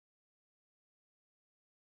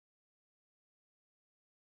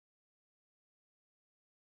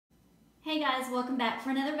Hey guys, welcome back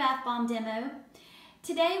for another bath bomb demo.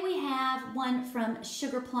 Today we have one from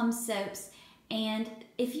SUGARPLUM Soaps, and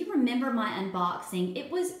if you remember my unboxing,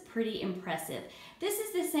 it was pretty impressive. This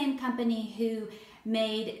is the same company who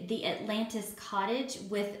made the Atlantis Cottage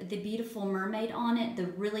with the beautiful mermaid on it, the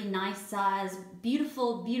really nice size,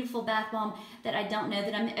 beautiful, beautiful bath bomb that I don't know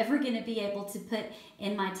that I'm ever going to be able to put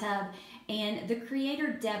in my tub. And the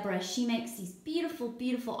creator, Deborah, she makes these beautiful,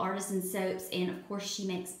 beautiful artisan soaps, and of course she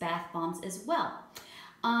makes bath bombs as well.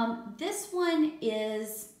 This one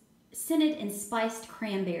is scented and spiced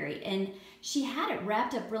cranberry, and she had it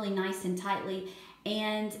wrapped up really nice and tightly.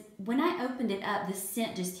 And when I opened it up, the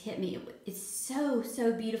scent just hit me. It's so,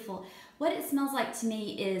 so beautiful. What it smells like to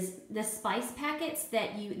me is the spice packets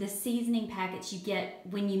the seasoning packets you get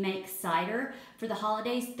when you make cider for the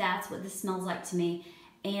holidays. That's what this smells like to me.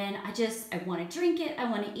 And I want to drink it. I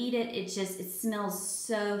want to eat it. It smells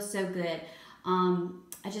so, so good.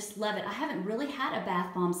 I just love it. I haven't really had a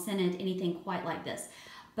bath bomb scented anything quite like this,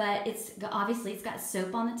 but obviously it's got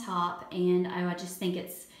soap on the top, and I just think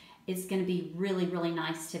it's going to be really, really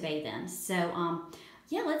nice to bathe in. So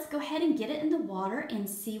yeah, let's go ahead and get it in the water and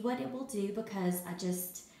see what it will do, because I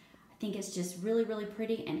think it's just really, really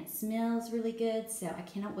pretty, and it smells really good. So I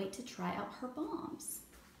cannot wait to try out her bombs.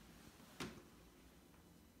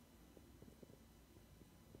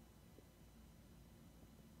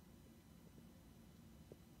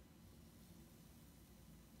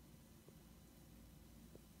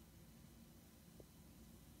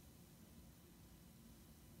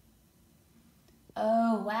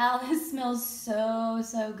 Oh, wow, this smells so,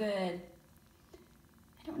 so good.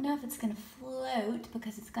 I don't know if it's gonna float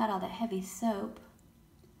because it's got all that heavy soap.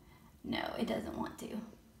 No, it doesn't want to.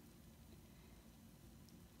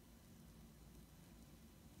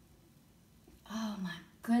 Oh my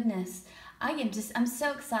goodness. I'm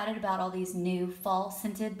so excited about all these new fall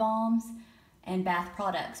scented balms and bath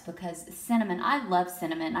products, because cinnamon, I love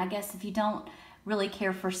cinnamon. I guess if you don't really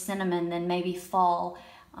care for cinnamon, then maybe fall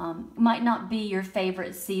might not be your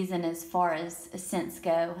favorite season as far as scents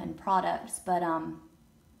go and products, but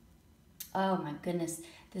oh my goodness,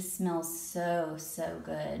 this smells so, so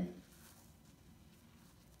good.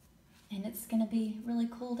 And it's gonna be really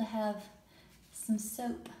cool to have some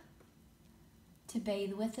soap to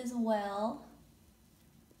bathe with as well.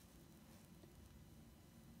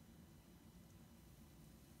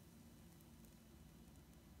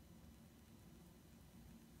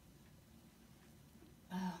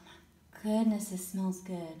 Goodness, this smells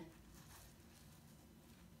good.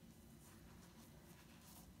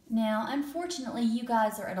 Now, unfortunately, you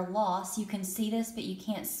guys are at a loss. You can see this, but you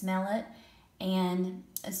can't smell it. And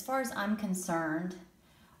as far as I'm concerned,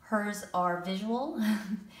 hers are visual.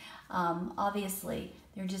 Obviously,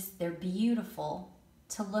 they're beautiful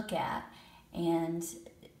to look at. And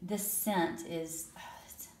this scent is,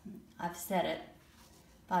 I've said it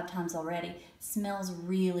 5 times already, smells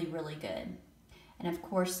really, really good. And of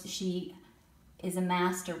course, she is a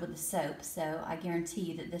master with the soap, so I guarantee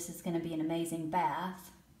you that this is going to be an amazing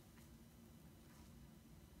bath.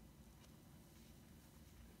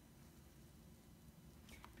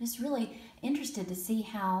 I'm just really interested to see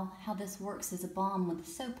how this works as a balm with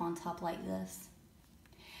the soap on top like this.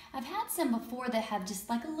 I've had some before that have just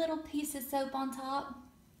like a little piece of soap on top,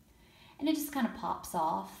 and it just kind of pops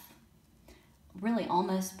off, really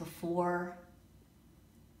almost before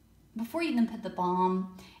you even put the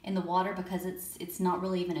balm in the water, because it's not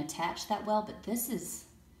really even attached that well. But this is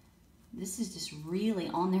just really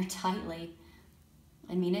on there tightly.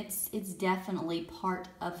 I mean, it's definitely part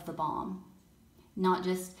of the balm, not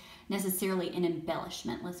just necessarily an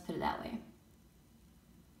embellishment, let's put it that way.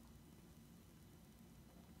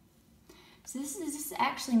 So this is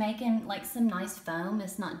actually making like some nice foam.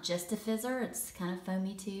 It's not just a fizzer, it's kind of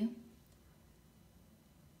foamy too.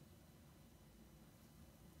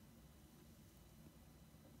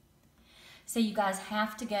 So you guys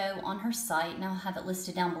have to go on her site, and I'll have it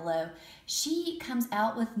listed down below. She comes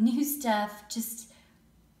out with new stuff, just,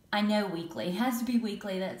 I know weekly. It has to be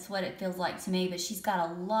weekly, that's what it feels like to me, but she's got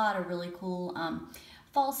a lot of really cool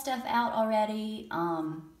fall stuff out already.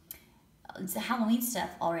 It's Halloween stuff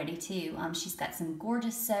already too. She's got some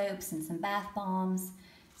gorgeous soaps and some bath bombs.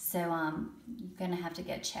 So you're gonna have to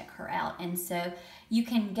go check her out. And so you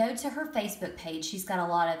can go to her Facebook page. She's got a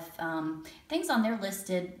lot of things on there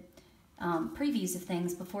listed, previews of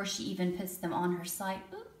things before she even puts them on her site.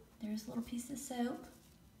 Ooh, there's a little piece of soap.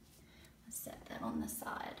 Let's set that on the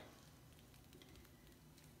side.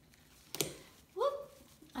 Whoop,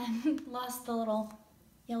 I lost the little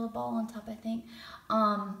yellow ball on top, I think.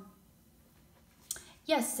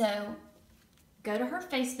 Yes, so go to her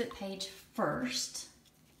Facebook page first,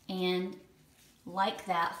 and like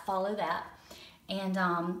that, follow that. And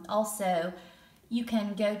also you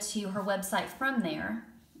can go to her website from there,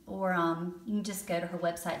 or you can just go to her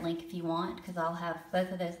website link if you want, because I'll have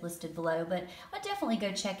both of those listed below, but I'll definitely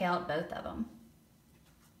go check out both of them.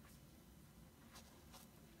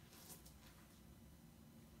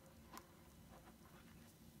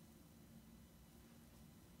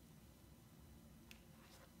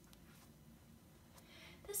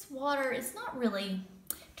 This water is not really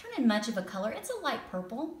turning much of a color. It's a light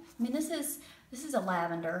purple. I mean, this is a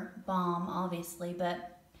lavender balm, obviously,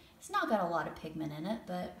 but it's not got a lot of pigment in it,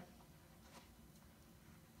 but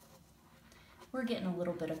we're getting a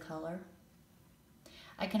little bit of color.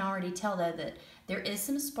 I can already tell though that there is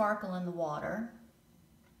some sparkle in the water,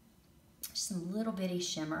 some little bitty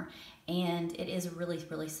shimmer, and it is really,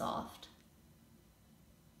 really soft.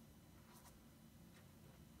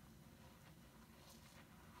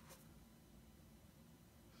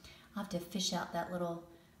 I'll have to fish out that little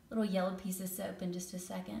yellow piece of soap in just a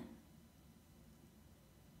second.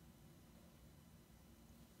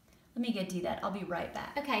 Let me go do that. I'll be right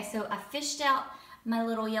back. Okay, so I fished out my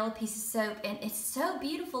little yellow piece of soap, and it's so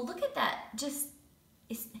beautiful. Look at that.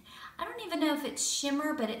 I don't even know if it's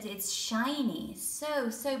shimmer, but it's shiny. So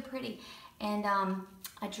pretty. And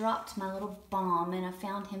I dropped my little balm, and I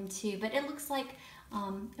found him too. But it looks like,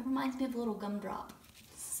 it reminds me of a little gumdrop.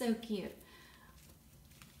 So cute.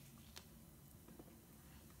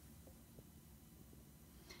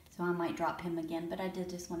 So I might drop him again, but I did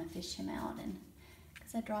just want to fish him out, and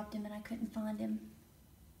because I dropped him and I couldn't find him.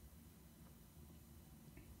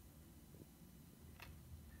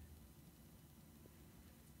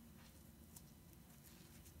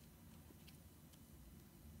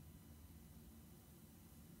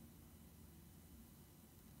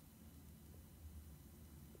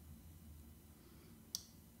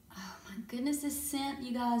 Goodness, this scent,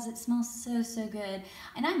 you guys, it smells so good.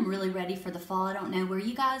 And I'm really ready for the fall. I don't know where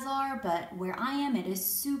you guys are, but where I am, it is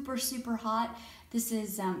super hot. This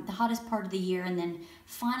is the hottest part of the year, and then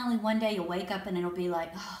finally one day you'll wake up and it'll be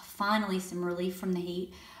like, oh, finally some relief from the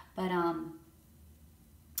heat. But I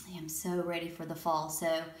am so ready for the fall.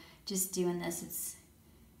 So just doing this,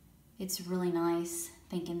 it's really nice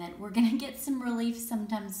thinking that we're gonna get some relief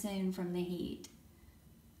sometime soon from the heat.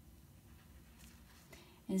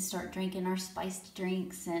 And start drinking our spiced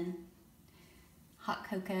drinks and hot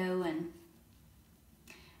cocoa, and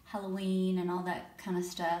Halloween and all that kind of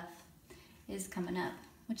stuff is coming up,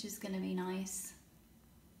 which is going to be nice.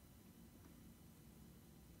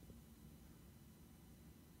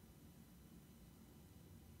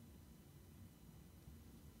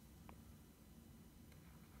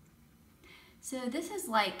 So this is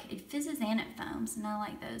like, it fizzes and it foams, and I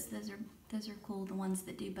like those. Those are cool, the ones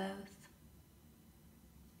that do both.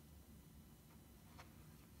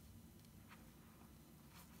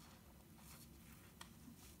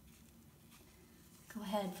 Go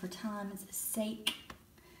ahead for time's sake.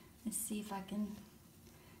 Let's see if I can,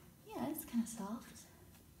 yeah, it's kind of soft.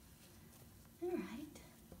 All right,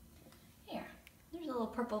 here, there's a little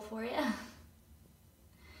purple for you.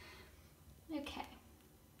 Okay,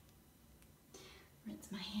 rinse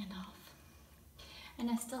my hand off. And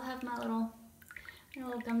I still have my little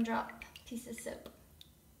gumdrop piece of soap.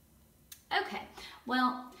 Okay,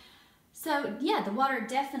 well, so yeah, the water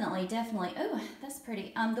definitely, oh, that's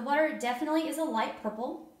pretty. The water definitely is a light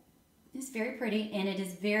purple. It's very pretty, and it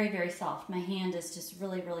is very soft. My hand is just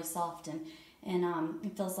really soft, and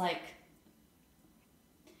it feels like,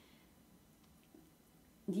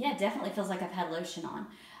 yeah, definitely feels like I've had lotion on.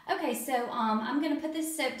 Okay, so I'm gonna put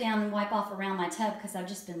this soap down and wipe off around my tub because I've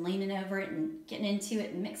just been leaning over it and getting into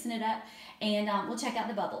it and mixing it up, and we'll check out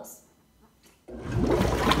the bubbles.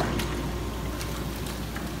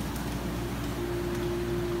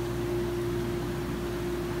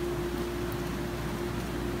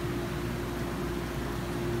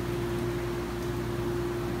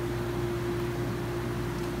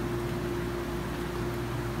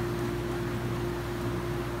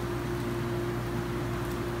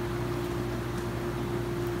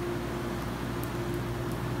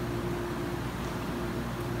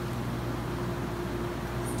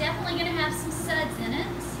 Definitely gonna have some suds in it.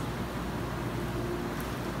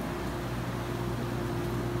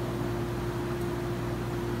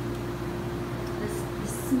 The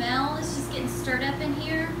smell is just getting stirred up in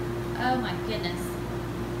here. Oh my goodness.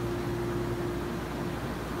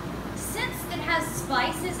 Scents that has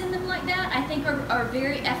spices in them like that, I think are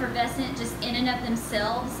very effervescent just in and of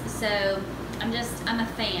themselves. So I'm a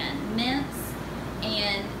fan. Mints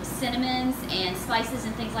and cinnamons and spices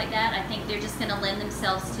and things like that, I think they're just going to lend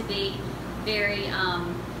themselves to be very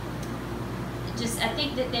I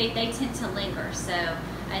think that they tend to linger, so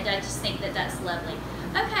I just think that that's lovely.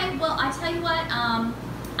 Okay, well, I tell you what, I'm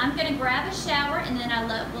gonna grab a shower and then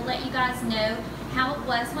we'll let you guys know how it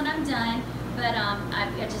was when I'm done. But I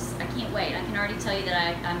can't wait. I can already tell you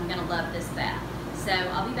that I'm gonna love this bath. So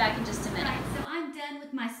I'll be back in just a minute. All right, so I'm done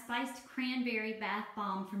with my spiced cranberry bath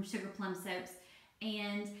bomb from SUGARPLUM Soaps.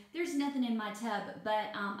 And there's nothing in my tub,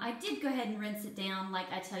 but I did go ahead and rinse it down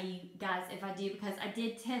like I tell you guys if I do, because I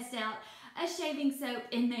did test out a shaving soap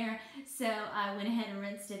in there, so I went ahead and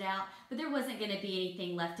rinsed it out. But there wasn't going to be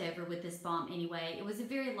anything left over with this balm anyway. It was a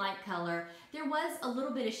very light color. There was a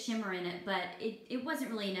little bit of shimmer in it, but it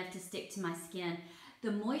wasn't really enough to stick to my skin.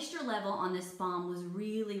 The moisture level on this balm was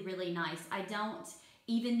really, really nice. I don't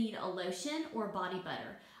even need a lotion or body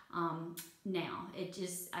butter. Now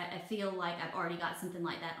I feel like I've already got something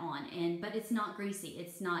like that on, but it's not greasy.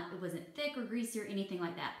 It wasn't thick or greasy or anything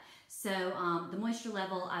like that. So the moisture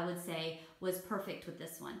level, I would say, was perfect with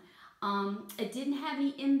this one. It didn't have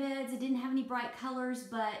any embeds, it didn't have any bright colors,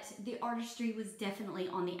 but the artistry was definitely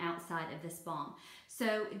on the outside of this balm.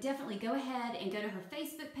 So definitely go ahead and go to her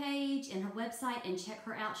Facebook page and her website and check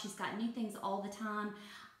her out. She's got new things all the time.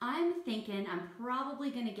 I'm thinking I'm probably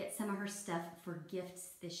going to get some of her stuff for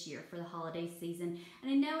gifts this year for the holiday season. And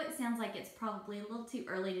I know it sounds like it's probably a little too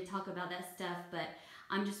early to talk about that stuff, but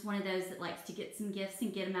I'm just one of those that likes to get some gifts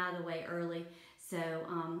and get them out of the way early. So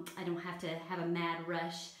I don't have to have a mad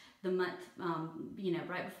rush the month,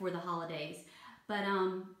 right before the holidays. But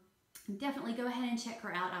definitely go ahead and check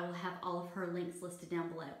her out. I will have all of her links listed down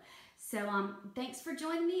below. So thanks for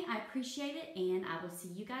joining me. I appreciate it, and I will see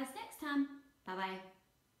you guys next time. Bye-bye.